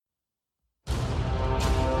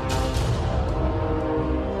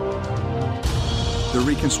The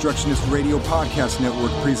Reconstructionist Radio Podcast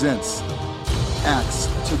Network presents Axe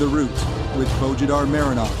to the Root with Bojidar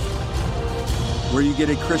Marinov, where you get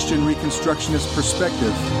a Christian Reconstructionist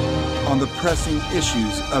perspective on the pressing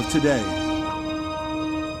issues of today.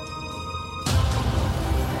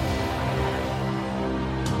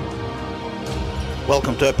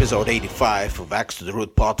 Welcome to episode 85 of Axe to the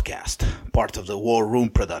Root podcast, part of the War Room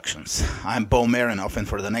Productions. I'm Bo Marinov, and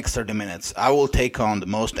for the next 30 minutes, I will take on the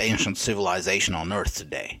most ancient civilization on Earth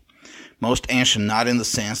today. Most ancient not in the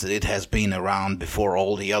sense that it has been around before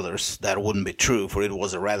all the others. That wouldn't be true, for it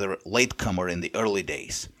was a rather latecomer in the early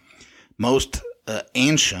days. Most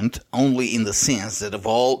ancient only in the sense that of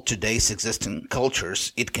all today's existing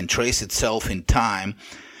cultures, it can trace itself in time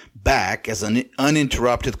back as an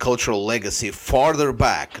uninterrupted cultural legacy farther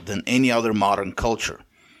back than any other modern culture.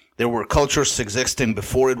 There were cultures existing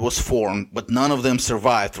before it was formed, but none of them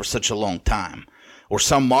survived for such a long time. Or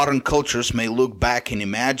some modern cultures may look back and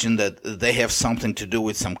imagine that they have something to do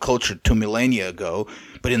with some culture 2 millennia ago,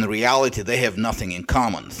 but in reality they have nothing in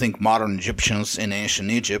common. Think modern Egyptians in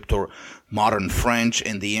ancient Egypt, or modern French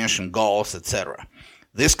in the ancient Gauls, etc.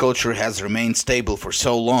 This culture has remained stable for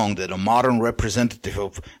so long that a modern representative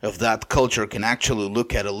of that culture can actually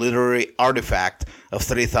look at a literary artifact of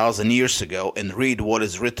 3,000 years ago and read what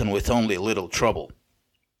is written with only a little trouble.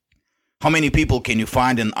 How many people can you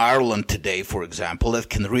find in Ireland today, for example, that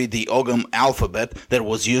can read the Ogham alphabet that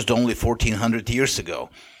was used only 1,400 years ago?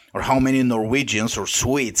 Or how many Norwegians or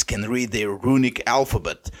Swedes can read their runic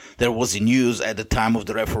alphabet that was in use at the time of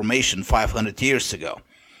the Reformation 500 years ago?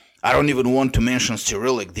 I don't even want to mention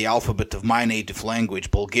Cyrillic, the alphabet of my native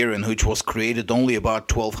language, Bulgarian, which was created only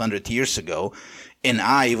about 1,200 years ago, and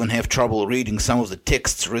I even have trouble reading some of the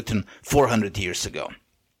texts written 400 years ago.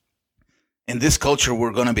 And this culture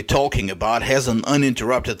we're going to be talking about has an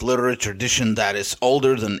uninterrupted literary tradition that is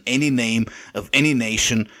older than any name of any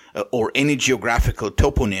nation or any geographical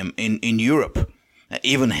toponym in Europe.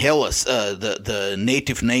 Even Hellas, the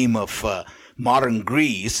native name of modern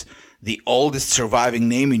Greece, the oldest surviving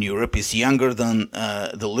name in Europe, is younger than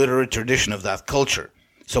the literary tradition of that culture.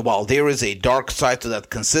 So while there is a dark side to that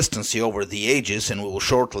consistency over the ages, and we will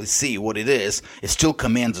shortly see what it still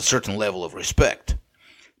commands a certain level of respect.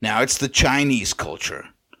 Now, it's the Chinese culture.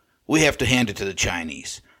 We have to hand it to the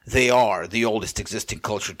Chinese. They are the oldest existing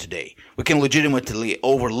culture today. We can legitimately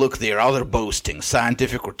overlook their other boastings,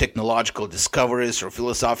 scientific or technological discoveries, or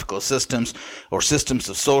philosophical systems, or systems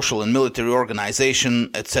of social and military organization,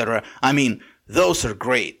 etc. I mean, those are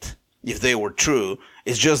great, if they were true.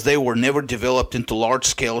 It's just they were never developed into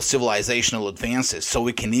large-scale civilizational advances, so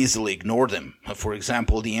we can easily ignore them. For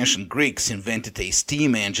example, the ancient Greeks invented a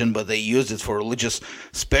steam engine, but they used it for religious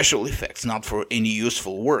special effects, not for any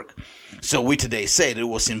useful work. So we today say that it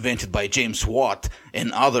was invented by James Watt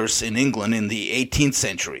and others in England in the 18th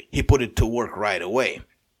century. He put it to work right away.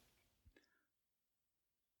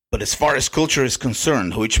 But as far as culture is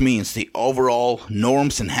concerned, which means the overall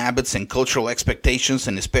norms and habits and cultural expectations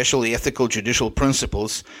and especially ethical judicial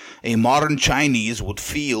principles, a modern Chinese would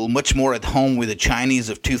feel much more at home with the Chinese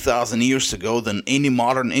of 2,000 years ago than any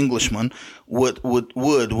modern Englishman would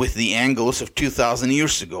with the Anglos of 2,000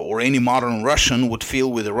 years ago, or any modern Russian would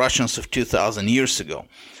feel with the Russians of 2,000 years ago.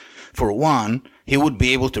 For one, he would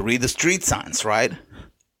be able to read the street signs, right?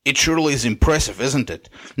 It surely is impressive, isn't it?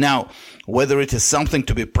 Now, whether it is something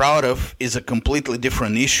to be proud of is a completely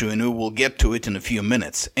different issue, and we will get to it in a few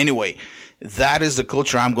minutes. Anyway, that is the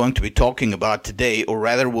culture I'm going to be talking about today, or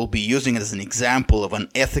rather will be using it as an example of an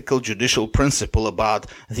ethical judicial principle about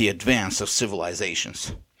the advance of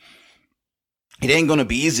civilizations. It ain't going to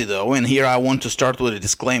be easy though, and here I want to start with a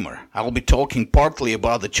disclaimer. I will be talking partly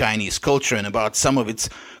about the Chinese culture and about some of its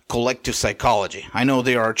collective psychology. I know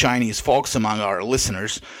there are Chinese folks among our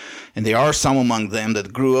listeners, and there are some among them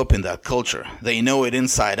that grew up in that culture. They know it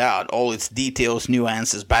inside out, all its details,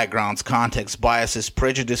 nuances, backgrounds, context, biases,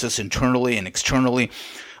 prejudices internally and externally,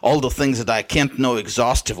 all the things that I can't know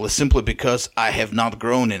exhaustively simply because I have not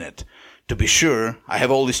grown in it. To be sure, I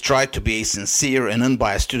have always tried to be a sincere and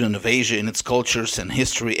unbiased student of Asia in its cultures and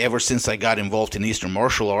history ever since I got involved in Eastern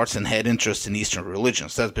martial arts and had interest in Eastern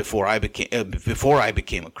religions. That's before I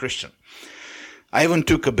became a Christian. I even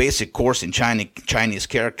took a basic course in Chinese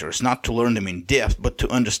characters, not to learn them in depth, but to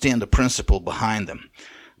understand the principle behind them.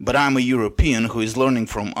 But I'm a European who is learning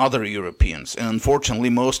from other Europeans, and unfortunately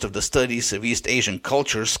most of the studies of East Asian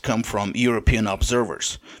cultures come from European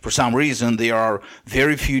observers. For some reason, there are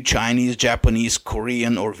very few Chinese, Japanese,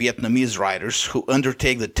 Korean, or Vietnamese writers who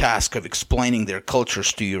undertake the task of explaining their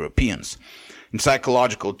cultures to Europeans. In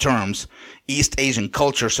psychological terms, East Asian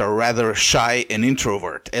cultures are rather shy and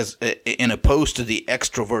introvert, as in opposed to the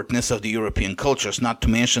extrovertness of the European cultures, not to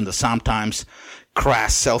mention the sometimes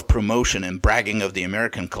crass self-promotion and bragging of the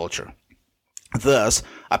American culture. Thus,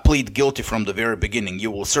 I plead guilty from the very beginning.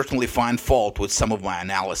 You will certainly find fault with some of my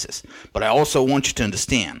analysis, but I also want you to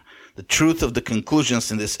understand the truth of the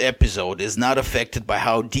conclusions in this episode is not affected by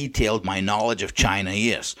how detailed my knowledge of China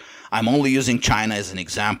is. I'm only using China as an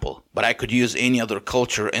example, but I could use any other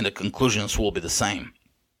culture and the conclusions will be the same.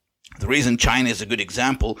 The reason China is a good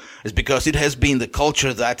example is because it has been the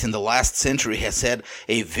culture that in the last century has had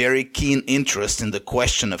a very keen interest in the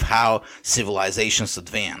question of how civilizations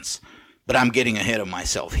advance. But I'm getting ahead of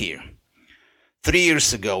myself here. 3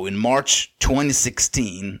 years ago, in March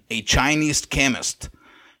 2016, a Chinese chemist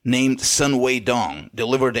named Sun Weidong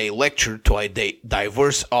delivered a lecture to a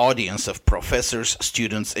diverse audience of professors,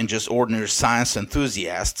 students, and just ordinary science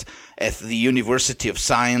enthusiasts at the University of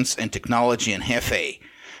Science and Technology in Hefei,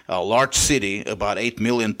 a large city, about 8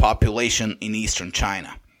 million population in eastern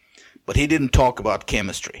China. But he didn't talk about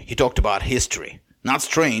chemistry. He talked about history. Not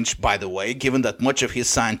strange, by the way, given that much of his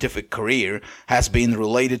scientific career has been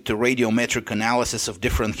related to radiometric analysis of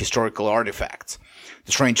different historical artifacts.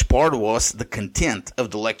 The strange part was the content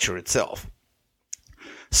of the lecture itself.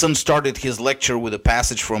 Sun started his lecture with a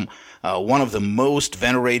passage from one of the most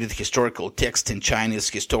venerated historical texts in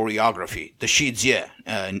Chinese historiography, the Shijie,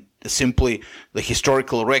 simply the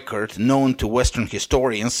historical record known to Western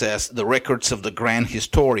historians as the Records of the Grand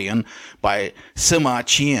Historian by Sima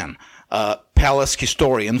Qian, a palace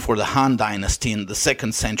historian for the Han Dynasty in the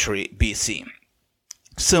 2nd century BC.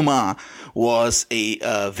 Sima was a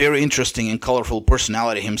very interesting and colorful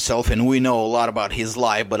personality himself, and we know a lot about his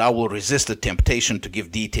life, but I will resist the temptation to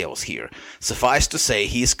give details here. Suffice to say,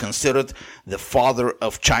 he is considered the father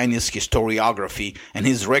of Chinese historiography, and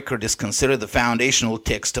his record is considered the foundational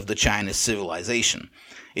text of the Chinese civilization.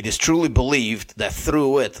 It is truly believed that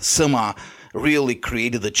through it, Sima really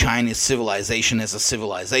created the Chinese civilization as a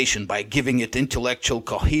civilization by giving it intellectual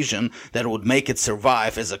cohesion that would make it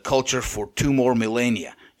survive as a culture for 2 more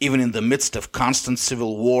millennia, even in the midst of constant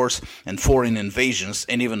civil wars and foreign invasions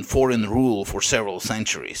and even foreign rule for several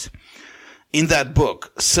centuries. In that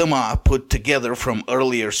book, Sima put together from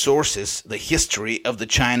earlier sources the history of the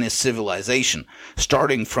Chinese civilization,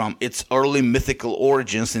 starting from its early mythical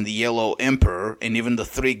origins in the Yellow Emperor and even the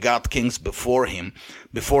 3 god kings before him,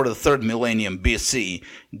 before the 3rd millennium BC,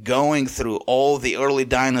 going through all the early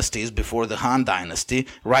dynasties before the Han Dynasty,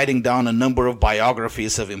 writing down a number of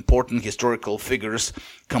biographies of important historical figures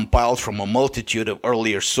compiled from a multitude of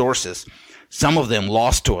earlier sources, some of them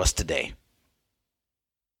lost to us today.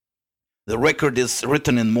 The record is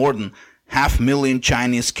written in more than 500,000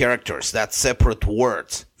 Chinese characters, that's separate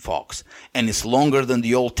words, folks, and is longer than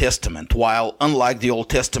the Old Testament, while unlike the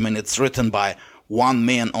Old Testament, it's written by one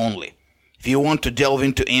man only. If you want to delve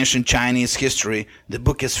into ancient Chinese history, the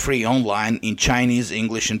book is free online in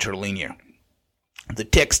Chinese-English interlinear. The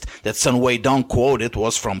text that Sun Weidong quoted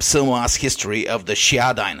was from Sima's history of the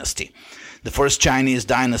Xia dynasty, the first Chinese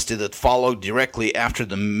dynasty that followed directly after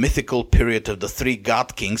the mythical period of the 3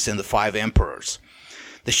 god kings and the 5 emperors.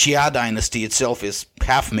 The Xia dynasty itself is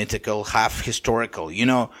half mythical, half historical. You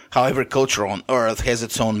know how every culture on earth has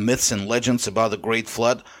its own myths and legends about the Great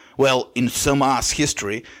Flood? Well, in Sima's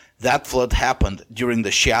history, that flood happened during the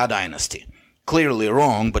Xia dynasty. Clearly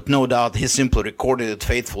wrong, but no doubt he simply recorded it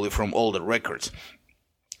faithfully from older records.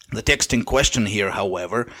 The text in question here,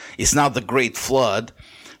 however, is not the Great Flood,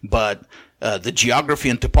 but the geography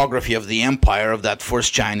and topography of the empire of that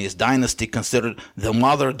first Chinese dynasty, considered the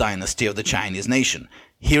mother dynasty of the Chinese nation.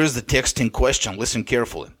 Here's the text in question. Listen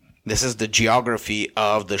carefully. This is the geography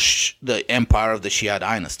of the empire of the Xia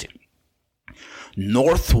dynasty.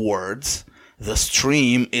 Northwards, the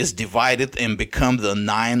stream is divided and becomes the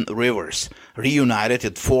 9 rivers. Reunited,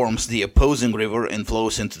 it forms the opposing river and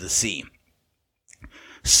flows into the sea.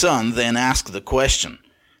 Sun then asked the question,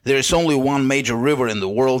 there is only one major river in the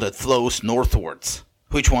world that flows northwards.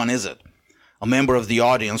 Which one is it? A member of the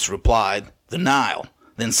audience replied, the Nile.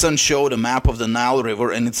 Then Sun showed a map of the Nile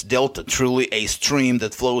River and its delta, truly a stream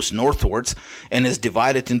that flows northwards and is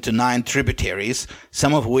divided into 9 tributaries,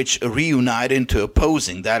 some of which reunite into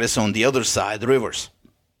opposing, that is on the other side, rivers.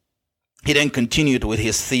 He then continued with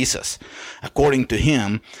his thesis. According to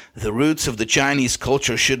him, the roots of the Chinese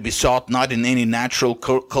culture should be sought not in any natural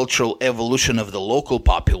cultural evolution of the local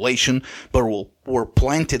population, but were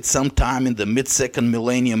planted sometime in the mid-2nd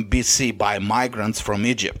millennium BC by migrants from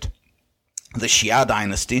Egypt. The Xia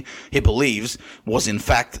dynasty, he believes, was in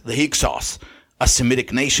fact the Hyksos, a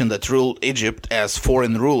Semitic nation that ruled Egypt as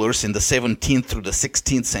foreign rulers in the 17th through the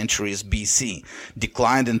 16th centuries BC,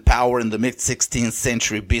 declined in power in the mid-16th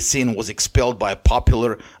century BC and was expelled by a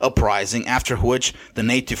popular uprising, after which the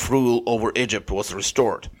native rule over Egypt was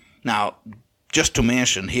restored. Now, just to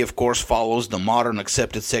mention, he of course follows the modern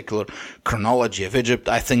accepted secular chronology of Egypt.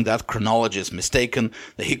 I think that chronology is mistaken.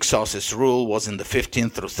 The Hyksos' rule was in the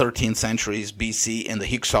 15th through 13th centuries BC, and the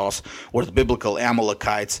Hyksos were the biblical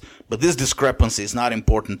Amalekites, but this discrepancy is not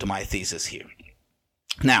important to my thesis here.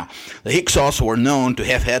 Now, the Hyksos were known to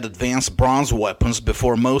have had advanced bronze weapons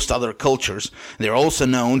before most other cultures. They are also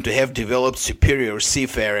known to have developed superior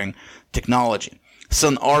seafaring technology.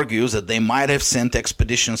 Sun argues that they might have sent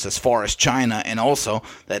expeditions as far as China, and also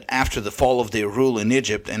that after the fall of their rule in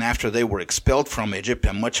Egypt and after they were expelled from Egypt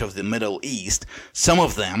and much of the Middle East, some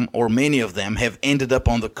of them, or many of them, have ended up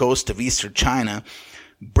on the coast of eastern China,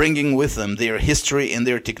 bringing with them their history and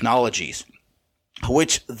their technologies,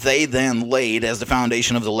 which they then laid as the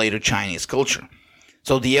foundation of the later Chinese culture.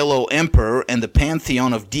 So the Yellow Emperor and the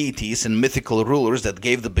pantheon of deities and mythical rulers that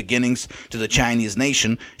gave the beginnings to the Chinese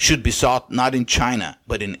nation should be sought not in China,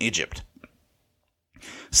 but in Egypt.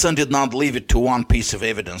 Sun did not leave it to one piece of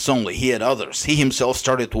evidence only. He had others. He himself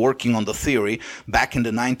started working on the theory back in the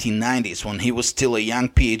 1990s when he was still a young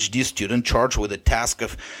PhD student charged with the task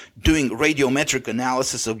of doing radiometric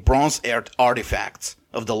analysis of Bronze Age artifacts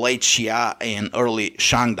of the late Xia and early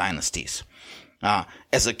Shang dynasties.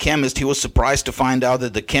 As a chemist, he was surprised to find out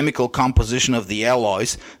that the chemical composition of the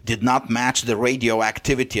alloys did not match the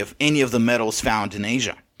radioactivity of any of the metals found in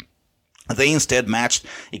Asia. They instead matched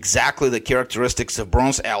exactly the characteristics of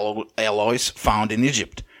bronze alloys found in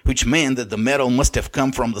Egypt, which meant that the metal must have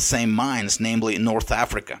come from the same mines, namely North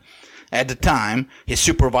Africa. At the time, his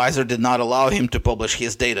supervisor did not allow him to publish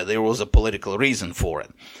his data. There was a political reason for it.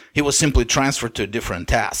 He was simply transferred to a different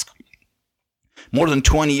task. More than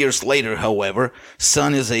 20 years later, however,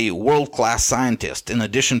 Sun is a world-class scientist. In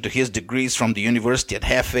addition to his degrees from the University at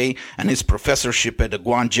Hefei and his professorship at the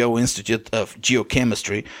Guangzhou Institute of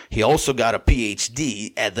Geochemistry, he also got a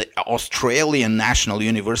PhD at the Australian National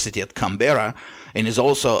University at Canberra and is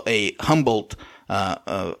also a Humboldt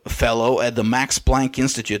fellow at the Max Planck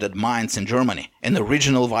Institute at Mainz in Germany, and the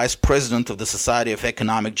regional vice president of the Society of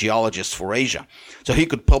Economic Geologists for Asia. So he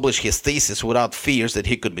could publish his thesis without fears that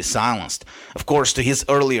he could be silenced. Of course, to his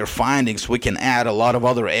earlier findings, we can add a lot of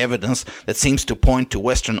other evidence that seems to point to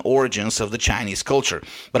Western origins of the Chinese culture,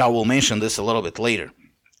 but I will mention this a little bit later.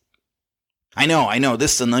 I know,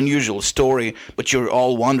 this is an unusual story, but you're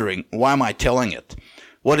all wondering, why am I telling it?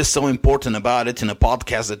 What is so important about it in a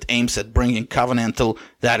podcast that aims at bringing covenantal,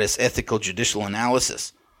 that is, ethical judicial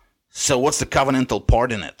analysis? So what's the covenantal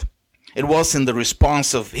part in it? It was in the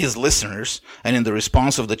response of his listeners and in the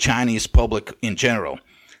response of the Chinese public in general.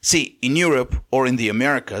 See, in Europe or in the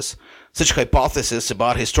Americas, such hypotheses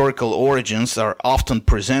about historical origins are often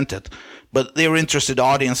presented, but their interested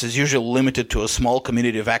audience is usually limited to a small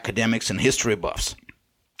community of academics and history buffs.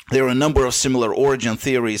 There are a number of similar origin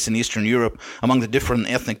theories in Eastern Europe among the different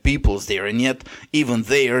ethnic peoples there, and yet, even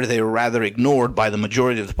there, they are rather ignored by the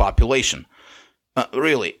majority of the population.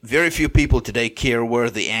 Really, very few people today care where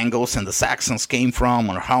the Angles and the Saxons came from,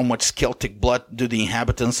 or how much Celtic blood do the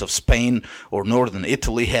inhabitants of Spain or northern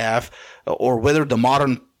Italy have, or whether the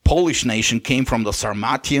modern Polish nation came from the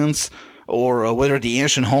Sarmatians, or whether the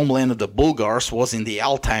ancient homeland of the Bulgars was in the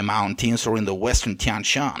Altai Mountains or in the western Tian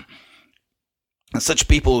Shan. And such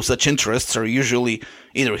people with such interests are usually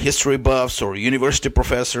either history buffs or university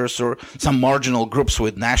professors or some marginal groups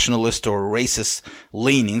with nationalist or racist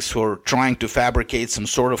leanings who are trying to fabricate some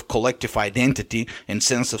sort of collective identity and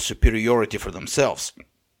sense of superiority for themselves.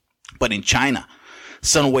 But in China,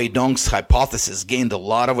 Sun Weidong's hypothesis gained a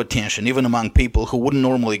lot of attention, even among people who wouldn't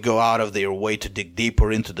normally go out of their way to dig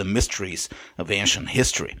deeper into the mysteries of ancient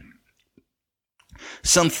history.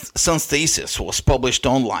 Sun's thesis was published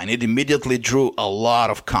online. It immediately drew a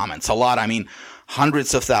lot of comments. I mean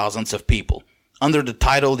hundreds of thousands of people. Under the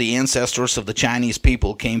title, The Ancestors of the Chinese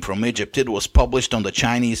People Came from Egypt, it was published on the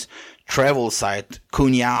Chinese travel site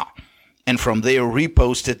Kunyao, and from there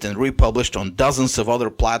reposted and republished on dozens of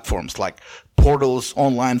other platforms like portals,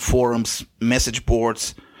 online forums, message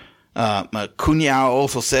boards. Kunyao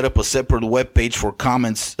also set up a separate webpage for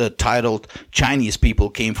comments titled Chinese People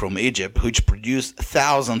Came from Egypt, which produced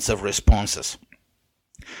thousands of responses.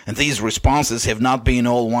 And these responses have not been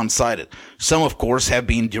all one-sided. Some, of course, have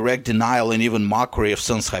been direct denial and even mockery of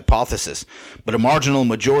Sun's hypothesis, but a marginal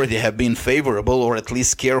majority have been favorable, or at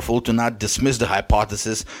least careful to not dismiss the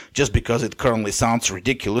hypothesis just because it currently sounds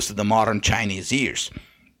ridiculous to the modern Chinese ears.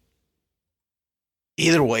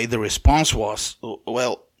 Either way, the response was,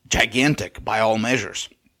 well, gigantic by all measures.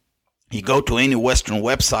 You go to any Western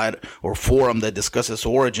website or forum that discusses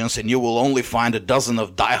origins, and you will only find a dozen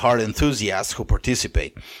of diehard enthusiasts who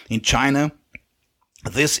participate. In China,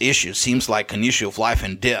 this issue seems like an issue of life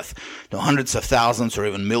and death to hundreds of thousands or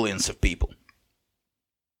even millions of people.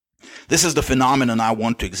 This is the phenomenon I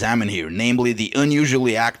want to examine here, namely the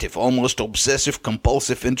unusually active, almost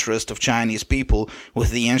obsessive-compulsive interest of Chinese people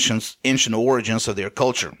with the ancient origins of their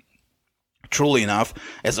culture. Truly enough,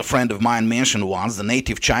 as a friend of mine mentioned once, the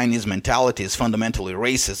native Chinese mentality is fundamentally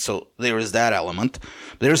racist, so there is that element.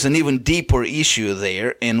 There's an even deeper issue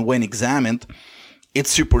there, and when examined, it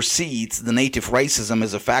supersedes the native racism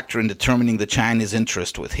as a factor in determining the Chinese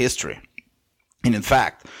interest with history. And in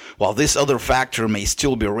fact, while this other factor may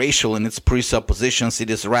still be racial in its presuppositions, it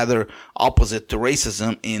is rather opposite to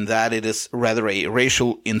racism in that it is rather a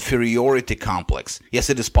racial inferiority complex. Yes,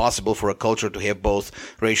 it is possible for a culture to have both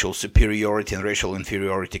racial superiority and racial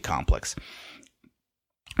inferiority complex.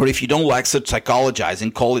 Or if you don't like such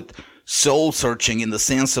psychologizing, call it soul-searching in the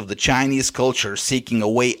sense of the Chinese culture seeking a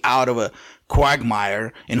way out of a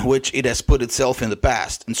quagmire in which it has put itself in the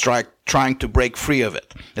past and trying to break free of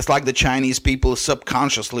it. It's like the Chinese people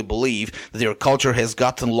subconsciously believe that their culture has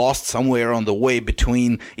gotten lost somewhere on the way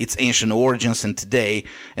between its ancient origins and today,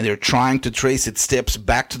 and they're trying to trace its steps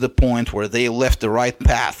back to the point where they left the right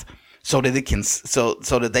path, so that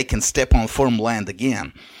they can step on firm land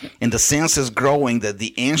again. And the sense is growing that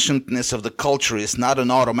the ancientness of the culture is not an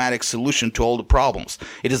automatic solution to all the problems.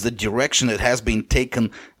 It is the direction that has been taken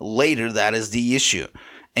later that is the issue.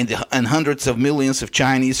 And hundreds of millions of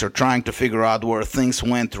Chinese are trying to figure out where things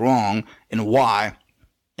went wrong and why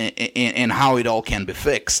and how it all can be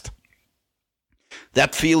fixed.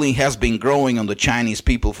 That feeling has been growing on the Chinese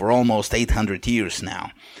people for almost 800 years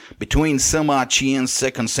now. Between Sima Qian's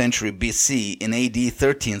 2nd century BC and AD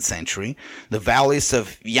 13th century, the valleys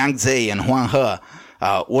of Yangtze and Huanghe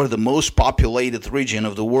were the most populated region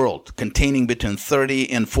of the world, containing between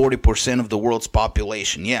 30 and 40% of the world's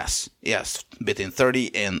population. Yes, between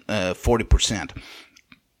 30 and 40%.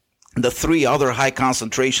 The three other high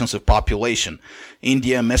concentrations of population,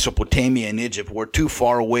 India, Mesopotamia, and Egypt, were too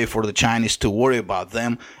far away for the Chinese to worry about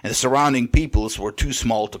them, and the surrounding peoples were too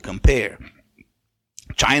small to compare.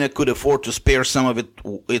 China could afford to spare some of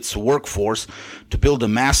its workforce to build a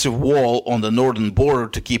massive wall on the northern border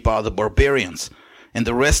to keep out the barbarians, and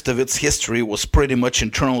the rest of its history was pretty much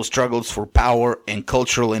internal struggles for power and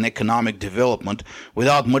cultural and economic development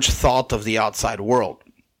without much thought of the outside world.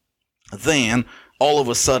 Then, all of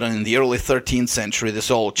a sudden, in the early 13th century,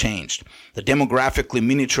 this all changed. The demographically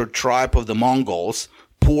miniature tribe of the Mongols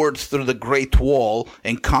poured through the Great Wall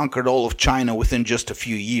and conquered all of China within just a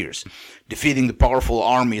few years, defeating the powerful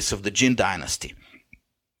armies of the Jin dynasty.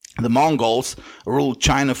 The Mongols ruled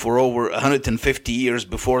China for over 150 years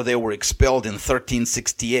before they were expelled in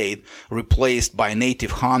 1368, replaced by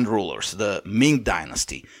native Han rulers, the Ming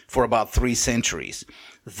dynasty, for about 3 centuries.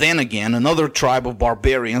 Then again, another tribe of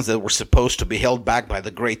barbarians that were supposed to be held back by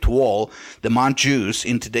the Great Wall, the Manchus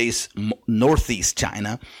in today's northeast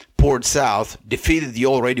China, poured south, defeated the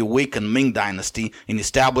already weakened Ming dynasty, and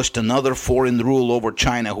established another foreign rule over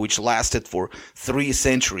China which lasted for 3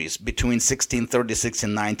 centuries between 1636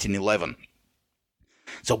 and 1911.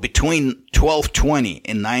 So between 1220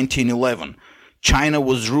 and 1911, China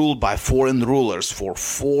was ruled by foreign rulers for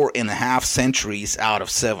 4.5 centuries out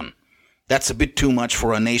of 7. That's a bit too much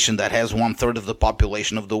for a nation that has 1/3 of the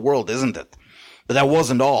population of the world, isn't it? But that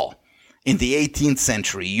wasn't all. In the 18th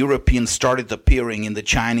century, Europeans started appearing in the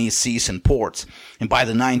Chinese seas and ports, and by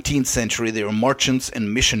the 19th century, their merchants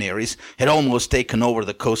and missionaries had almost taken over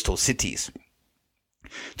the coastal cities.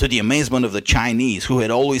 To the amazement of the Chinese, who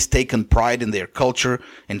had always taken pride in their culture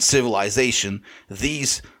and civilization,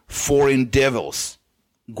 these foreign devils,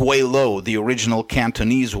 Guilou, the original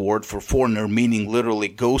Cantonese word for foreigner meaning literally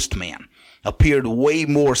ghost man, appeared way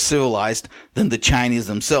more civilized than the Chinese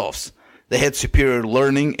themselves. They had superior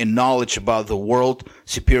learning and knowledge about the world,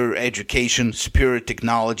 superior education, superior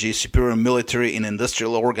technology, superior military and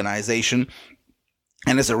industrial organization,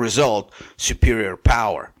 and as a result, superior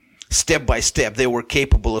power. Step by step, they were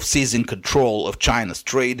capable of seizing control of China's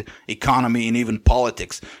trade, economy, and even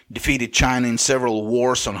politics, defeated China in several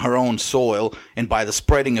wars on her own soil, and by the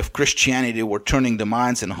spreading of Christianity were turning the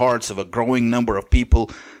minds and hearts of a growing number of people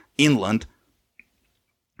inland,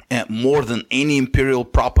 more than any imperial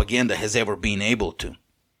propaganda has ever been able to.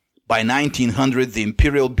 By 1900, the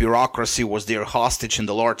imperial bureaucracy was their hostage in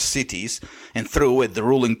the large cities, and through it, the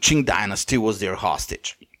ruling Qing dynasty was their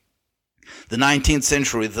hostage. The 19th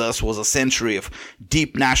century, thus, was a century of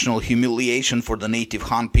deep national humiliation for the native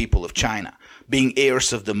Han people of China. being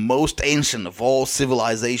heirs of the most ancient of all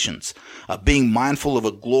civilizations, being mindful of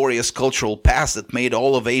a glorious cultural past that made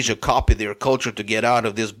all of Asia copy their culture to get out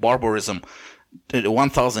of this barbarism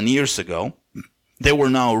 1,000 years ago. They were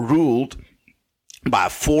now ruled by a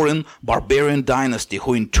foreign barbarian dynasty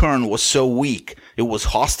who in turn was so weak it was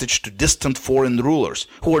hostage to distant foreign rulers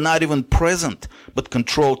who were not even present but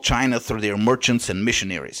controlled China through their merchants and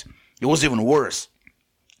missionaries. It was even worse.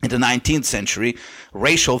 In the 19th century,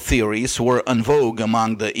 racial theories were en vogue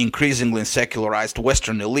among the increasingly secularized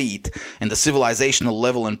Western elite, and the civilizational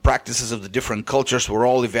level and practices of the different cultures were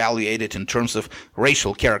all evaluated in terms of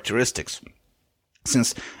racial characteristics.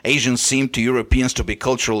 Since Asians seemed to Europeans to be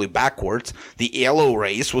culturally backwards, the yellow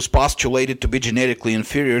race was postulated to be genetically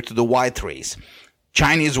inferior to the white race.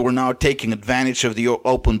 Chinese were now taking advantage of the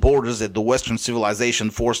open borders that the Western civilization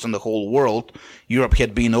forced on the whole world. Europe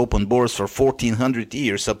had been open borders for 1400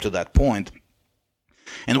 years up to that point,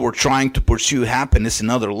 and were trying to pursue happiness in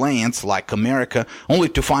other lands like America, only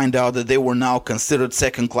to find out that they were now considered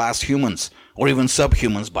second-class humans, or even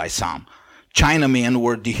subhumans by some. Chinamen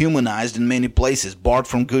were dehumanized in many places, barred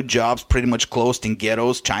from good jobs, pretty much closed in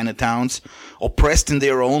ghettos, Chinatowns, oppressed in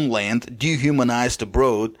their own land, dehumanized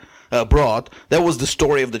abroad. That was the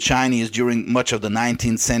story of the Chinese during much of the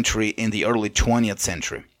 19th century and the early 20th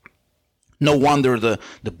century. No wonder the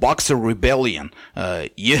Boxer Rebellion,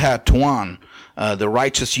 Yiha Tuan, the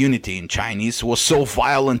righteous unity in Chinese, was so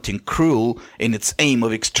violent and cruel in its aim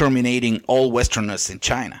of exterminating all Westerners in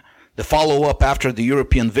China. The follow-up after the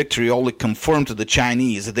European victory only confirmed to the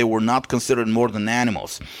Chinese that they were not considered more than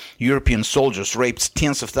animals. European soldiers raped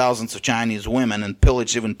tens of thousands of Chinese women and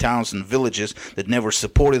pillaged even towns and villages that never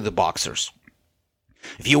supported the Boxers.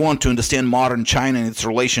 If you want to understand modern China and its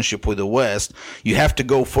relationship with the West, you have to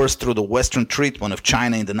go first through the Western treatment of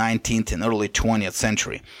China in the 19th and early 20th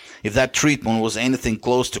century. If that treatment was anything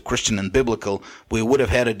close to Christian and biblical, we would have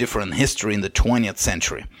had a different history in the 20th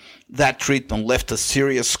century. That treatment left a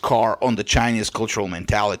serious scar on the Chinese cultural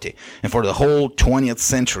mentality, and for the whole 20th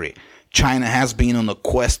century, China has been on a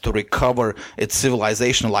quest to recover its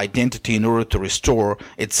civilizational identity in order to restore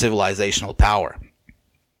its civilizational power.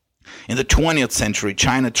 In the 20th century,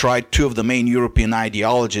 China tried two of the main European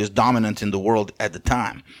ideologies dominant in the world at the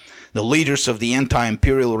time. The leaders of the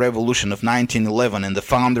anti-imperial revolution of 1911 and the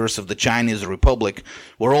founders of the Chinese Republic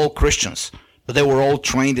were all Christians, but they were all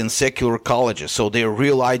trained in secular colleges, so their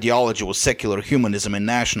real ideology was secular humanism and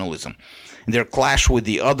nationalism. In their clash with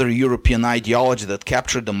the other European ideology that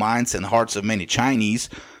captured the minds and hearts of many Chinese,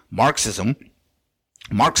 Marxism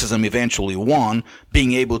eventually won,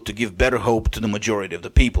 being able to give better hope to the majority of the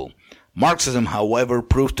people. Marxism, however,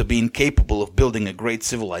 proved to be incapable of building a great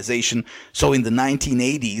civilization, so in the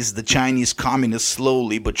 1980s, the Chinese communists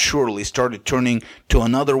slowly but surely started turning to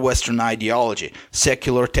another Western ideology,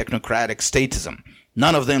 secular technocratic statism.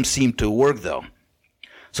 None of them seemed to work, though.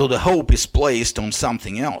 So the hope is placed on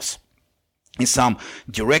something else, in some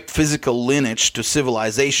direct physical lineage to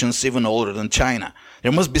civilizations even older than China.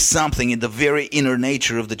 There must be something in the very inner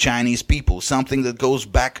nature of the Chinese people, something that goes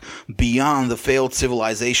back beyond the failed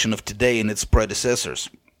civilization of today and its predecessors.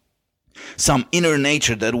 Some inner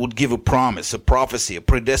nature that would give a promise, a prophecy, a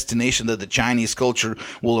predestination that the Chinese culture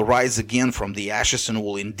will rise again from the ashes and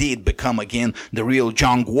will indeed become again the real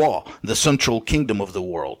Zhonghua, the central kingdom of the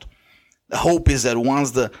world. The hope is that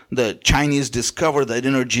once the Chinese discover that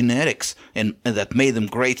inner genetics and that made them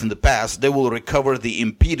great in the past, they will recover the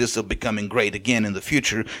impetus of becoming great again in the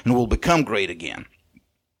future and will become great again.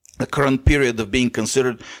 The current period of being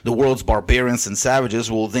considered the world's barbarians and savages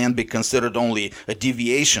will then be considered only a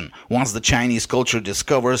deviation once the Chinese culture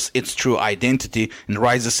discovers its true identity and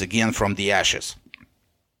rises again from the ashes.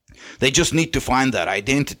 They just need to find that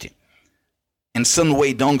identity. And Sun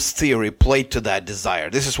Weidong's theory played to that desire.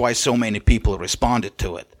 This is why so many people responded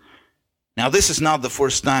to it. Now, this is not the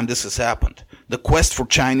first time this has happened. The quest for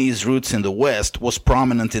Chinese roots in the West was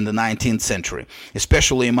prominent in the 19th century,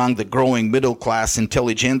 especially among the growing middle-class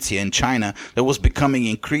intelligentsia in China that was becoming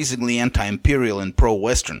increasingly anti-imperial and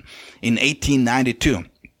pro-Western. In 1892,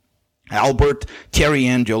 Albert Thierry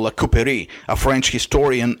de la Couperie, a French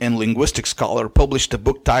historian and linguistic scholar, published a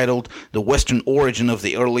book titled The Western Origin of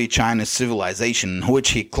the Early Chinese Civilization, in which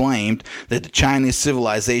he claimed that the Chinese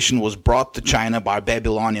civilization was brought to China by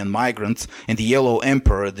Babylonian migrants, and the Yellow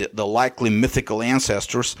Emperor, the likely mythical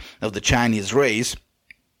ancestors of the Chinese race,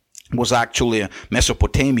 was actually a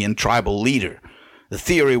Mesopotamian tribal leader. The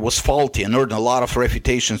theory was faulty and earned a lot of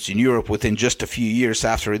reputations in Europe within just a few years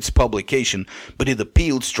after its publication, but it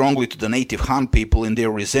appealed strongly to the native Han people in their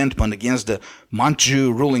resentment against the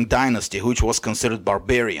Manchu ruling dynasty, which was considered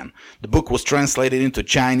barbarian. The book was translated into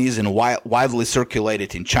Chinese and widely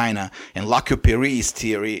circulated in China, and Lacupéry's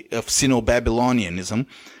theory of Sino-Babylonianism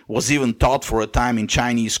was even taught for a time in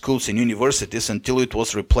Chinese schools and universities until it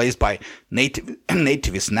was replaced by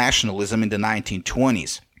nativist nationalism in the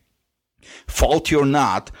 1920s. Faulty or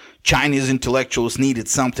not, Chinese intellectuals needed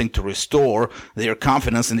something to restore their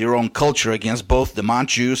confidence in their own culture against both the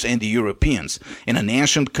Manchus and the Europeans, and an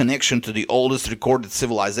ancient connection to the oldest recorded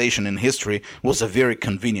civilization in history was a very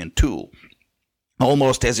convenient tool.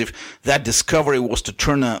 Almost as if that discovery was to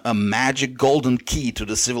turn a magic golden key to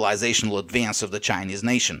the civilizational advance of the Chinese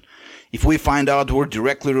nation. If we find out we're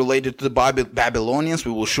directly related to the Babylonians,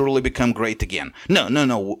 we will surely become great again.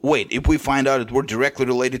 No, wait. If we find out that we're directly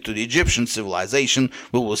related to the Egyptian civilization,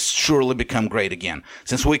 we will surely become great again.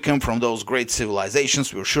 Since we come from those great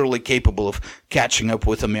civilizations, we're surely capable of catching up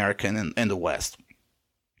with America and the West.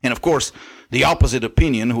 And of course, the opposite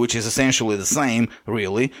opinion, which is essentially the same,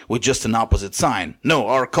 really, with just an opposite sign. No,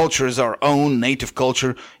 our culture is our own native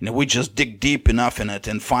culture, and if we just dig deep enough in it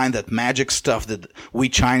and find that magic stuff that we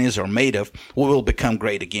Chinese are made of, we will become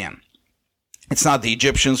great again. It's not the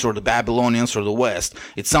Egyptians or the Babylonians or the West.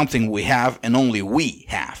 It's something we have and only we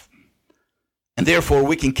have. And therefore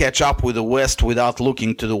we can catch up with the West without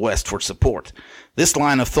looking to the West for support. This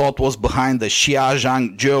line of thought was behind the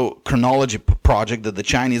Xiaozhangzhou chronology project that the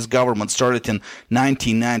Chinese government started in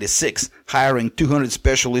 1996, hiring 200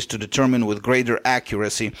 specialists to determine with greater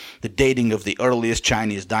accuracy the dating of the earliest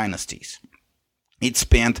Chinese dynasties. It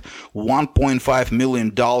spent $1.5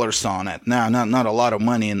 million on it. Now, not a lot of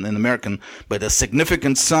money in American, but a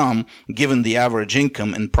significant sum given the average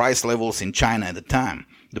income and price levels in China at the time.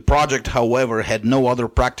 The project, however, had no other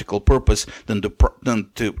practical purpose than to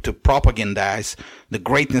propagandize the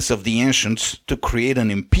greatness of the ancients to create an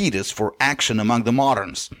impetus for action among the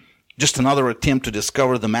moderns. Just another attempt to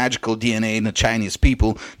discover the magical DNA in the Chinese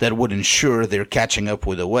people that would ensure their catching up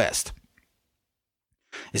with the West.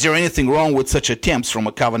 Is there anything wrong with such attempts from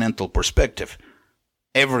a covenantal perspective?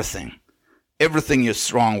 Everything. Everything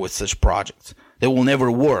is wrong with such projects. They will never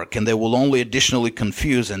work, and they will only additionally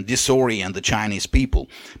confuse and disorient the Chinese people,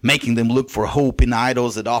 making them look for hope in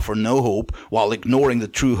idols that offer no hope while ignoring the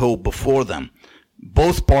true hope before them.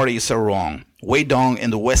 Both parties are wrong. Wei Dong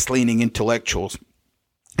and the West-leaning intellectuals,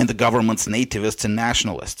 and the government's nativists and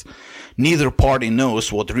nationalists. Neither party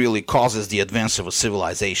knows what really causes the advance of a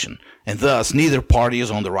civilization, and thus neither party is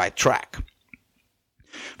on the right track.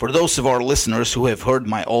 For those of our listeners who have heard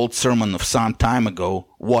my old sermon of some time ago,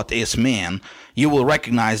 What is Man?, you will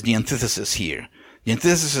recognize the antithesis here. The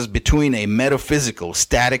antithesis between a metaphysical,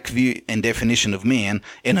 static view and definition of man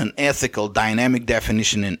and an ethical, dynamic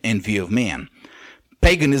definition and view of man.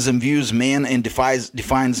 Paganism views man and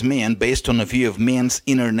defines man based on a view of man's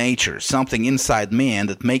inner nature, something inside man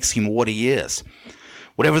that makes him what he is.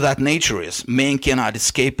 Whatever that nature is, man cannot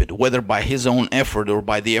escape it, whether by his own effort or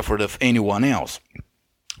by the effort of anyone else,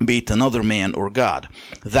 be it another man or God.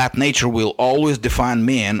 That nature will always define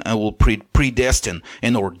man and will predestine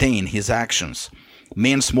and ordain his actions.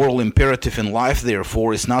 Man's moral imperative in life,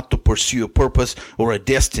 therefore, is not to pursue a purpose or a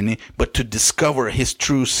destiny, but to discover his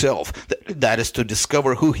true self. That is, to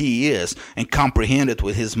discover who he is and comprehend it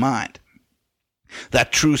with his mind.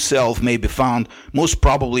 That true self may be found most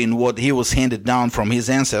probably in what he was handed down from his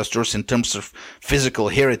ancestors in terms of physical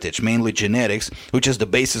heritage, mainly genetics, which is the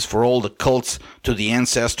basis for all the cults to the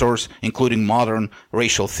ancestors, including modern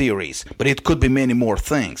racial theories. But it could be many more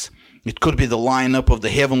things. It could be the lineup of the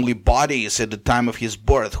heavenly bodies at the time of his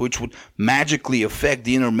birth, which would magically affect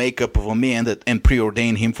the inner makeup of a man and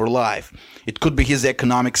preordain him for life. It could be his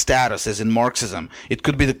economic status, as in Marxism. It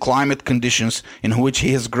could be the climate conditions in which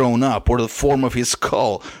he has grown up, or the form of his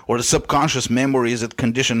skull, or the subconscious memories that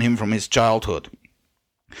condition him from his childhood.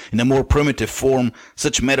 In a more primitive form,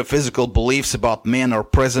 such metaphysical beliefs about man are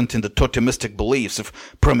present in the totemistic beliefs of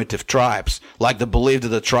primitive tribes, like the belief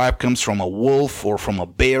that a tribe comes from a wolf or from a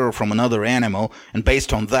bear or from another animal, and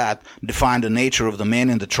based on that, define the nature of the man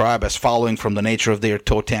in the tribe as following from the nature of their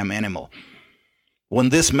totem animal. When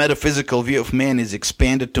this metaphysical view of man is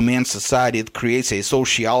expanded to man's society, it creates a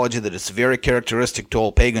sociology that is very characteristic to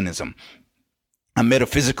all paganism. A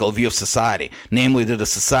metaphysical view of society, namely that a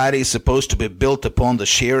society is supposed to be built upon the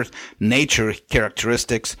shared nature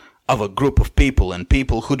characteristics of a group of people, and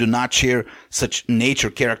people who do not share such nature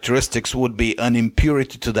characteristics would be an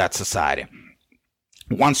impurity to that society.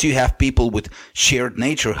 Once you have people with shared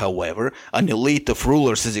nature, however, an elite of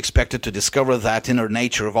rulers is expected to discover that inner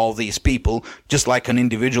nature of all these people, just like an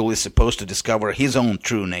individual is supposed to discover his own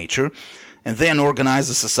true nature, and then organize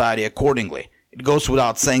the society accordingly. It goes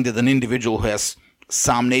without saying that an individual who has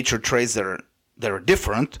some nature traits that are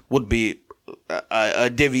different would be a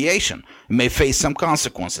deviation. It may face some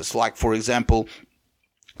consequences, like, for example,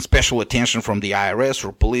 special attention from the IRS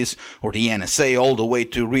or police or the NSA, all the way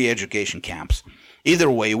to re-education camps. Either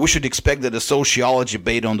way, we should expect that a sociology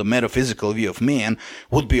based on the metaphysical view of man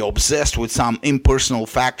would be obsessed with some impersonal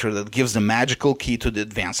factor that gives the magical key to the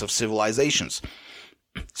advance of civilizations.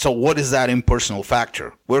 So what is that impersonal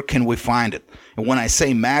factor? Where can we find it? And when I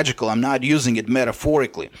say magical, I'm not using it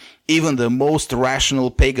metaphorically. Even the most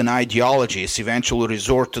rational pagan ideologies eventually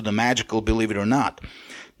resort to the magical, believe it or not.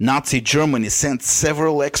 Nazi Germany sent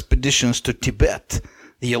several expeditions to Tibet,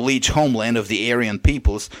 the elite homeland of the Aryan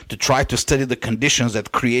peoples, to try to study the conditions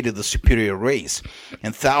that created the superior race.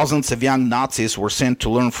 And thousands of young Nazis were sent to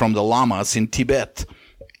learn from the lamas in Tibet.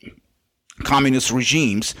 Communist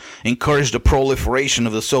regimes encouraged the proliferation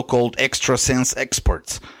of the so-called extrasense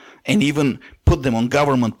experts, and even put them on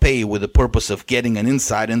government pay with the purpose of getting an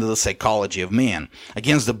insight into the psychology of man.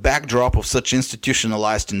 Against the backdrop of such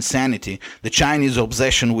institutionalized insanity, the Chinese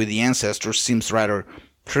obsession with the ancestors seems rather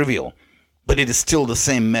trivial. But it is still the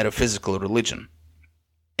same metaphysical religion.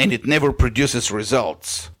 And it never produces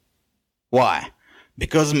results. Why?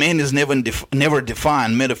 Because man is never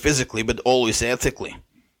defined metaphysically, but always ethically.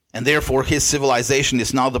 And therefore his civilization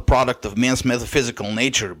is not the product of man's metaphysical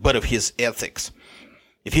nature, but of his ethics.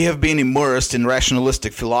 If you have been immersed in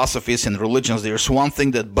rationalistic philosophies and religions, there's one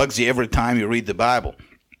thing that bugs you every time you read the Bible.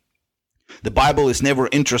 The Bible is never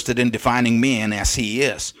interested in defining man as he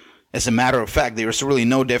is. As a matter of fact, there is really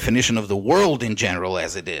no definition of the world in general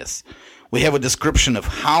as it is. We have a description of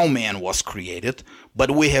how man was created,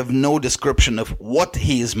 but we have no description of what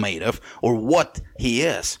he is made of or what he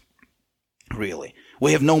is, really.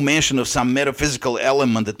 We have no mention of some metaphysical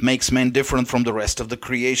element that makes man different from the rest of the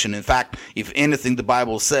creation. In fact, if anything, the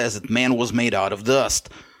Bible says that man was made out of dust.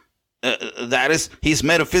 That is, he's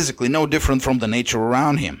metaphysically no different from the nature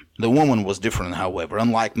around him. The woman was different, however.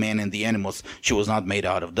 Unlike man and the animals, she was not made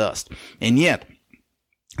out of dust. And yet,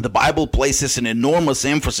 the Bible places an enormous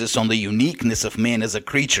emphasis on the uniqueness of man as a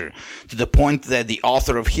creature, to the point that the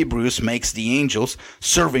author of Hebrews makes the angels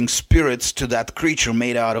serving spirits to that creature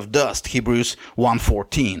made out of dust, Hebrews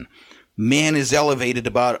 1:14. Man is elevated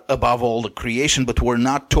above all the creation, but we're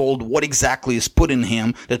not told what exactly is put in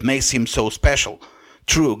him that makes him so special.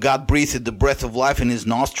 True, God breathed the breath of life in his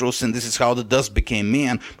nostrils, and this is how the dust became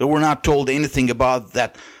man, but we're not told anything about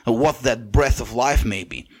that, what that breath of life may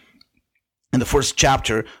be. In the first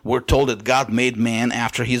chapter, we're told that God made man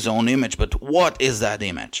after his own image, but what is that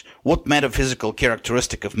image? What metaphysical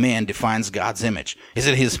characteristic of man defines God's image? Is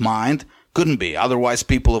it his mind? Couldn't be. Otherwise,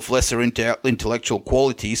 people of lesser intellectual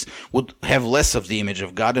qualities would have less of the image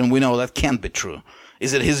of God, and we know that can't be true.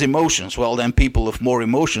 Is it his emotions? Well, then people of more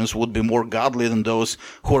emotions would be more godly than those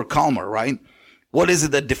who are calmer, right? What is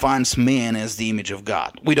it that defines man as the image of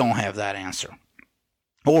God? We don't have that answer.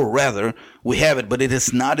 Or rather, we have it, but it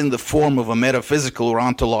is not in the form of a metaphysical or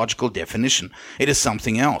ontological definition. It is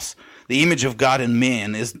something else. The image of God in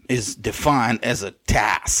man is defined as a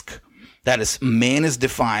task. That is, man is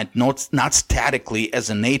defined not statically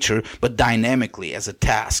as a nature, but dynamically as a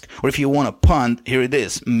task. Or if you want to pun, here it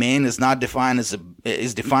is. Man is not defined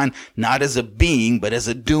is defined not as a being, but as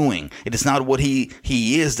a doing. It is not what he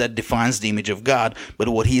is that defines the image of God, but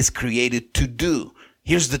what he is created to do.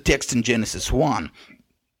 Here's the text in Genesis 1.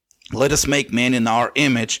 Let us make man in our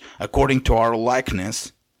image, according to our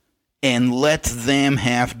likeness, and let them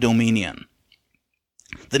have dominion.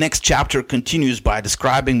 The next chapter continues by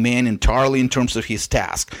describing man entirely in terms of his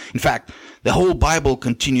task. In fact, the whole Bible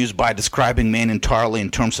continues by describing man entirely in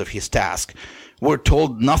terms of his task. We're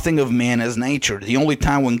told nothing of man as nature. The only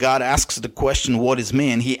time when God asks the question, what is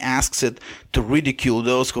man, he asks it to ridicule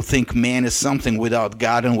those who think man is something without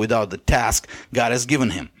God and without the task God has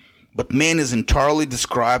given him. But man is entirely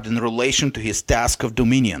described in relation to his task of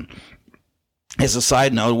dominion. As a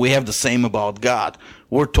side note, we have the same about God.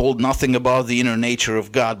 We're told nothing about the inner nature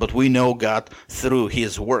of God, but we know God through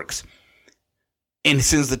his works. And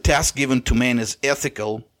since the task given to man is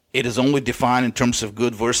ethical, it is only defined in terms of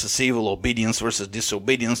good versus evil, obedience versus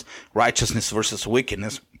disobedience, righteousness versus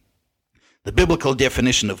wickedness. The biblical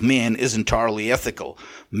definition of man is entirely ethical.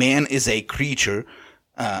 Man is a creature,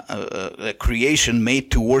 a creation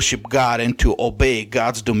made to worship God and to obey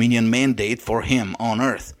God's dominion mandate for him on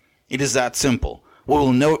earth. It is that simple. We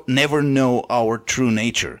will never know our true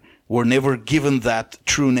nature. We're never given that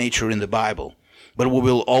true nature in the Bible. But we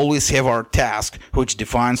will always have our task, which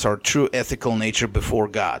defines our true ethical nature before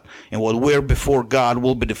God. And what we're before God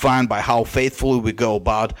will be defined by how faithfully we go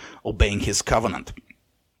about obeying His covenant.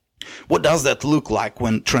 What does that look like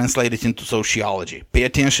when translated into sociology? Pay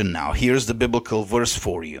attention now. Here's the biblical verse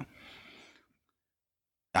for you.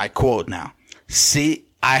 I quote now, "See,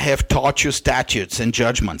 I have taught you statutes and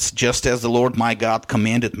judgments, just as the Lord my God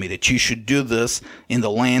commanded me, that you should do this in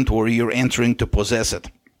the land where you're entering to possess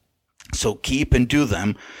it. So keep and do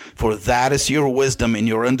them, for that is your wisdom and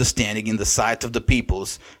your understanding in the sight of the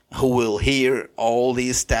peoples, who will hear all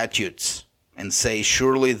these statutes and say,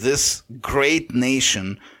 surely this great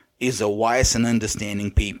nation is a wise and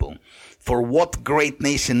understanding people. For what great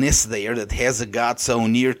nation is there that has a God so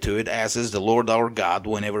near to it as is the Lord our God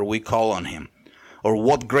whenever we call on Him? Or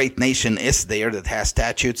what great nation is there that has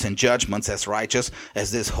statutes and judgments as righteous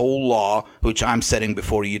as this whole law which I'm setting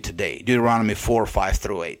before you today?" Deuteronomy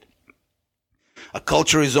 4:5-8. A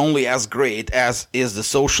culture is only as great as is the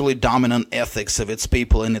socially dominant ethics of its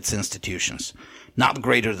people and its institutions. Not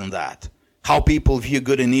greater than that. How people view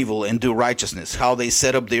good and evil and do righteousness, how they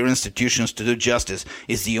set up their institutions to do justice,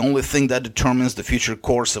 is the only thing that determines the future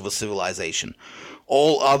course of a civilization.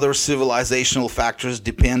 All other civilizational factors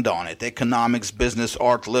depend on it: economics, business,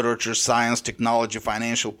 art, literature, science, technology,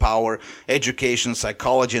 financial power, education,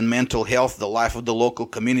 psychology and mental health, the life of the local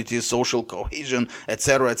community, social cohesion,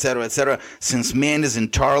 etc., etc., etc. Since man is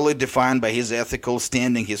entirely defined by his ethical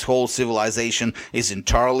standing, his whole civilization is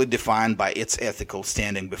entirely defined by its ethical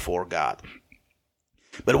standing before God.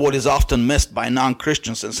 But what is often missed by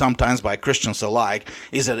non-Christians and sometimes by Christians alike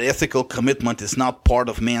is that ethical commitment is not part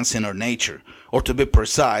of man's inner nature. Or to be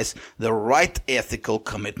precise, the right ethical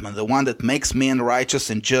commitment, the one that makes man righteous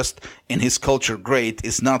and just and his culture great,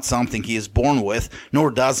 is not something he is born with,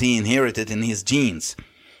 nor does he inherit it in his genes.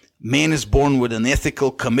 Man is born with an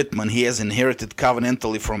ethical commitment he has inherited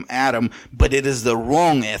covenantally from Adam, but it is the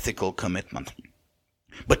wrong ethical commitment.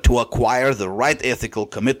 But to acquire the right ethical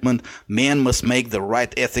commitment, man must make the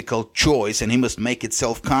right ethical choice, and he must make it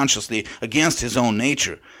self-consciously against his own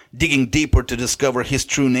nature. Digging deeper to discover his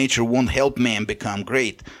true nature won't help man become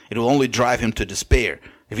great. It will only drive him to despair,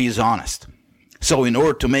 if he is honest. So in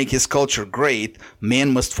order to make his culture great,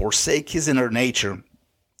 man must forsake his inner nature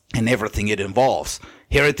and everything it involves.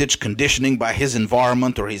 Heritage, conditioning by his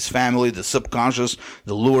environment or his family, the subconscious,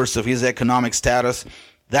 the lures of his economic status.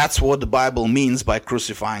 That's what the Bible means by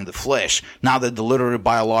crucifying the flesh. Not that the literary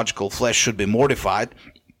biological flesh should be mortified,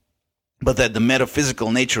 but that the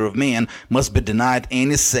metaphysical nature of man must be denied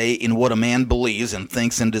any say in what a man believes and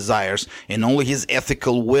thinks and desires, and only his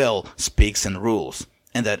ethical will speaks and rules.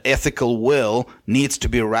 And that ethical will needs to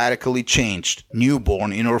be radically changed,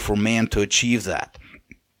 newborn, in order for man to achieve that.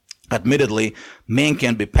 Admittedly, man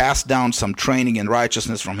can be passed down some training in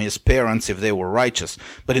righteousness from his parents if they were righteous,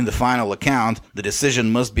 but in the final account, the decision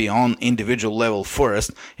must be on individual level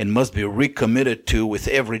first and must be recommitted to with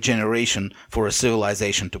every generation for a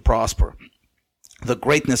civilization to prosper. The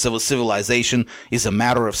greatness of a civilization is a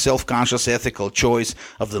matter of self-conscious ethical choice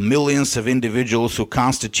of the millions of individuals who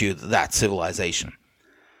constitute that civilization.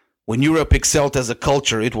 When Europe excelled as a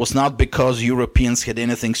culture, it was not because Europeans had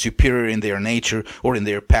anything superior in their nature or in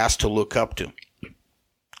their past to look up to.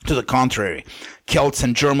 To the contrary, Celts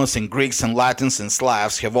and Germans and Greeks and Latins and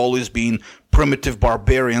Slavs have always been primitive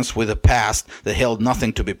barbarians with a past that held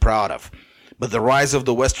nothing to be proud of. But the rise of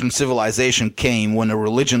the Western civilization came when a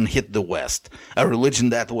religion hit the West, a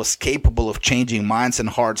religion that was capable of changing minds and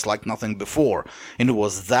hearts like nothing before, and it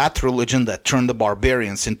was that religion that turned the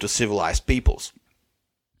barbarians into civilized peoples.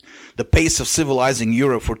 The pace of civilizing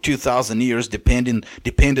Europe for 2,000 years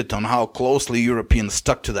depended on how closely Europeans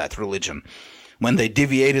stuck to that religion. When they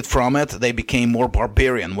deviated from it, they became more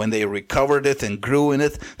barbarian. When they recovered it and grew in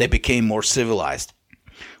it, they became more civilized.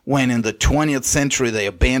 When in the 20th century they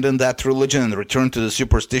abandoned that religion and returned to the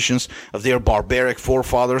superstitions of their barbaric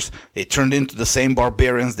forefathers, they turned into the same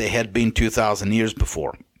barbarians they had been 2,000 years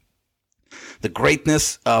before. The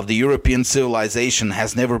greatness of the European civilization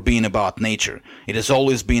has never been about nature. It has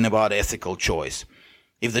always been about ethical choice.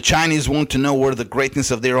 If the Chinese want to know where the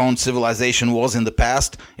greatness of their own civilization was in the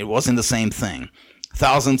past, it wasn't the same thing.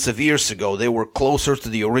 Thousands of years ago, they were closer to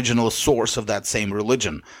the original source of that same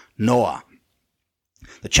religion, Noah.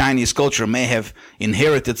 The Chinese culture may have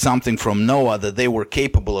inherited something from Noah that they were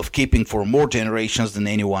capable of keeping for more generations than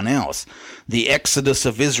anyone else. The exodus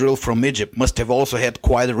of Israel from Egypt must have also had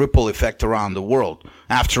quite a ripple effect around the world.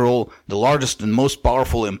 After all, the largest and most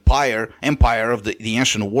powerful empire of the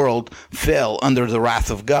ancient world fell under the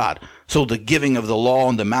wrath of God. So the giving of the law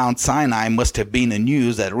on the Mount Sinai must have been a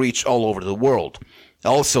news that reached all over the world.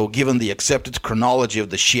 Also, given the accepted chronology of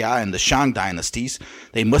the Xia and the Shang dynasties,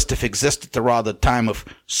 they must have existed around the time of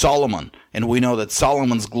Solomon, and we know that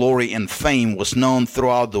Solomon's glory and fame was known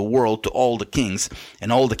throughout the world to all the kings,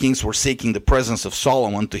 and all the kings were seeking the presence of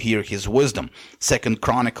Solomon to hear his wisdom. 2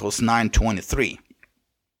 Chronicles 9:23.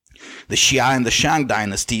 The Xia and the Shang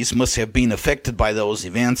dynasties must have been affected by those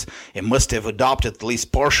events and must have adopted at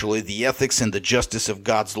least partially the ethics and the justice of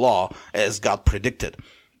God's law as God predicted.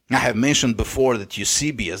 I have mentioned before that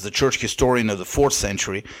Eusebius, the church historian of the 4th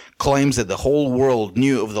century, claims that the whole world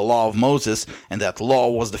knew of the law of Moses and that law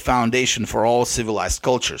was the foundation for all civilized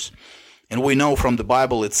cultures. And we know from the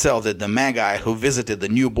Bible itself that the Magi who visited the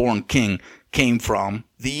newborn king came from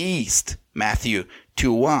the east. Matthew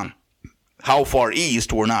 2:1. How far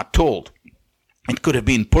east we're not told. It could have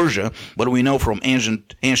been Persia, but we know from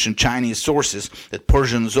ancient Chinese sources that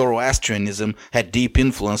Persian Zoroastrianism had deep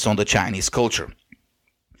influence on the Chinese culture.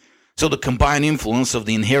 So the combined influence of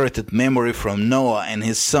the inherited memory from Noah and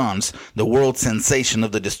his sons, the world sensation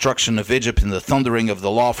of the destruction of Egypt and the thundering of the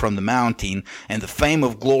law from the mountain, and the fame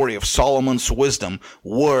of glory of Solomon's wisdom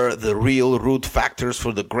were the real root factors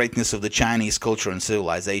for the greatness of the Chinese culture and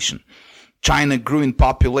civilization. China grew in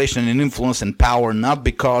population and influence and power not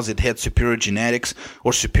because it had superior genetics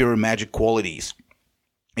or superior magic qualities.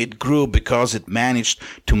 It grew because it managed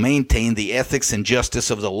to maintain the ethics and justice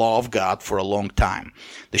of the law of God for a long time.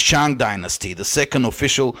 The Shang dynasty, the second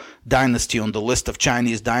official dynasty on the list of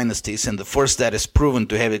Chinese dynasties and the first that is proven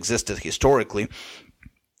to have existed historically,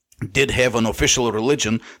 did have an official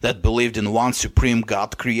religion that believed in one supreme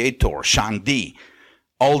God creator, Shangdi.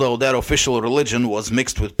 Although that official religion was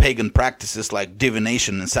mixed with pagan practices like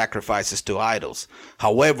divination and sacrifices to idols.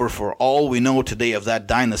 However, for all we know today of that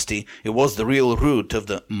dynasty, it was the real root of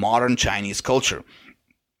the modern Chinese culture.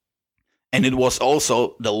 And it was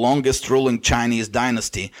also the longest ruling Chinese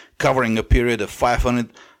dynasty, covering a period of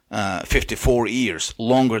 554 years,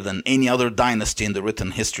 longer than any other dynasty in the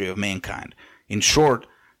written history of mankind. In short,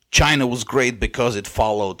 China was great because it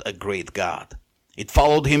followed a great God. It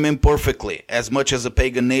followed him imperfectly, as much as a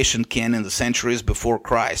pagan nation can in the centuries before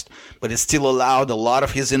Christ, but it still allowed a lot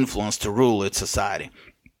of his influence to rule its society.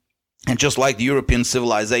 And just like the European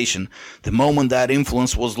civilization, the moment that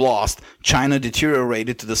influence was lost, China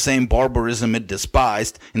deteriorated to the same barbarism it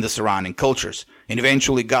despised in the surrounding cultures, and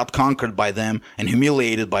eventually got conquered by them and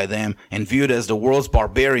humiliated by them and viewed as the world's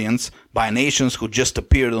barbarians by nations who just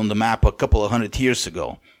appeared on the map a couple of hundred years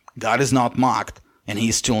ago. God is not mocked, and he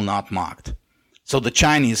is still not mocked. So the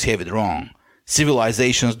Chinese have it wrong.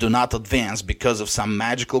 Civilizations do not advance because of some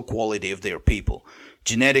magical quality of their people.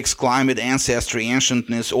 Genetics, climate, ancestry,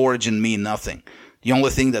 ancientness, origin mean nothing. The only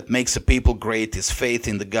thing that makes a people great is faith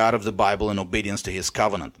in the God of the Bible and obedience to his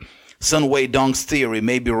covenant. Sun Weidong's theory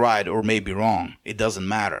may be right or may be wrong. It doesn't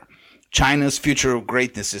matter. China's future of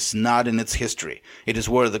greatness is not in its history. It is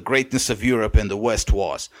where the greatness of Europe and the West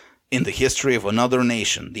was. In the history of another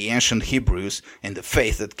nation, the ancient Hebrews, and the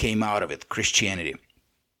faith that came out of it, Christianity.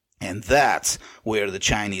 And that's where the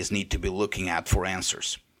Chinese need to be looking at for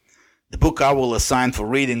answers. The book I will assign for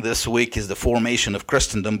reading this week is The Formation of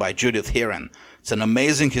Christendom by Judith Herron. It's an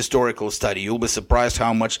amazing historical study. You'll be surprised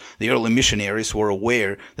how much the early missionaries were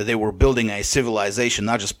aware that they were building a civilization,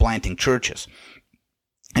 not just planting churches.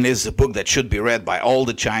 And it is a book that should be read by all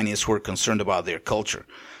the Chinese who are concerned about their culture.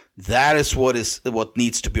 That is what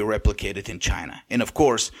needs to be replicated in China. And of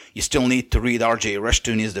course, you still need to read R.J.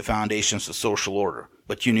 Rushdoony's The Foundations of Social Order,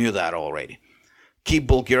 but you knew that already. Keep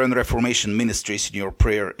Bulgarian Reformation Ministries in your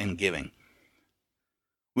prayer and giving.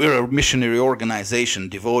 We're a missionary organization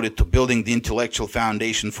devoted to building the intellectual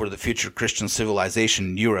foundation for the future Christian civilization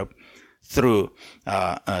in Europe through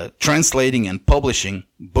translating and publishing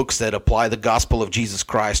books that apply the gospel of Jesus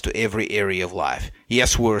Christ to every area of life.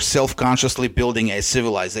 Yes, we're self-consciously building a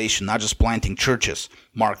civilization, not just planting churches.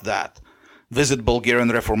 Mark that. Visit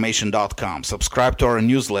BulgarianReformation.com, subscribe to our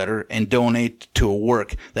newsletter, and donate to a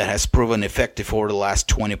work that has proven effective over the last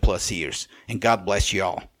 20 plus years. And God bless you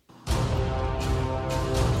all.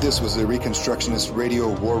 This was a Reconstructionist Radio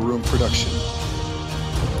War Room production.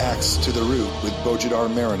 Axe to the Root with Bojidar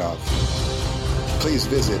Marinov. Please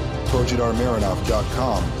visit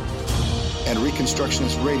BojidarMarinov.com and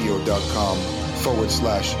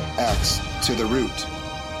ReconstructionistRadio.com/Axe to the Root.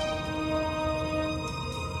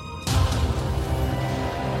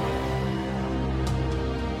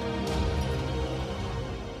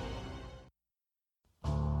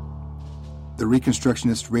 The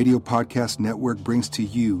Reconstructionist Radio Podcast Network brings to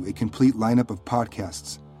you a complete lineup of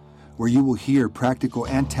podcasts where you will hear practical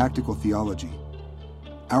and tactical theology.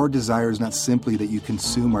 Our desire is not simply that you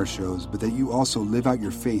consume our shows, but that you also live out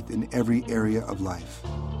your faith in every area of life.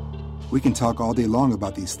 We can talk all day long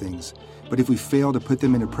about these things, but if we fail to put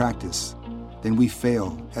them into practice, then we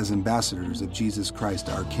fail as ambassadors of Jesus Christ,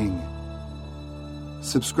 our King.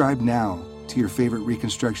 Subscribe now to your favorite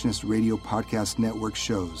Reconstructionist Radio Podcast Network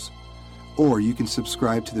shows, or you can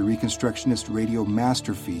subscribe to the Reconstructionist Radio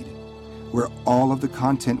Master Feed, where all of the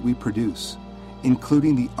content we produce,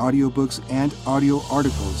 including the audiobooks and audio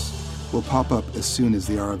articles, will pop up as soon as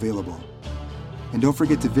they are available. And don't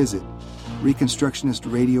forget to visit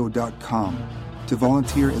ReconstructionistRadio.com to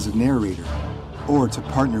volunteer as a narrator or to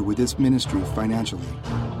partner with this ministry financially.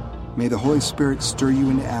 May the Holy Spirit stir you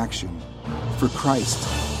into action for Christ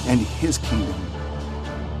and His kingdom.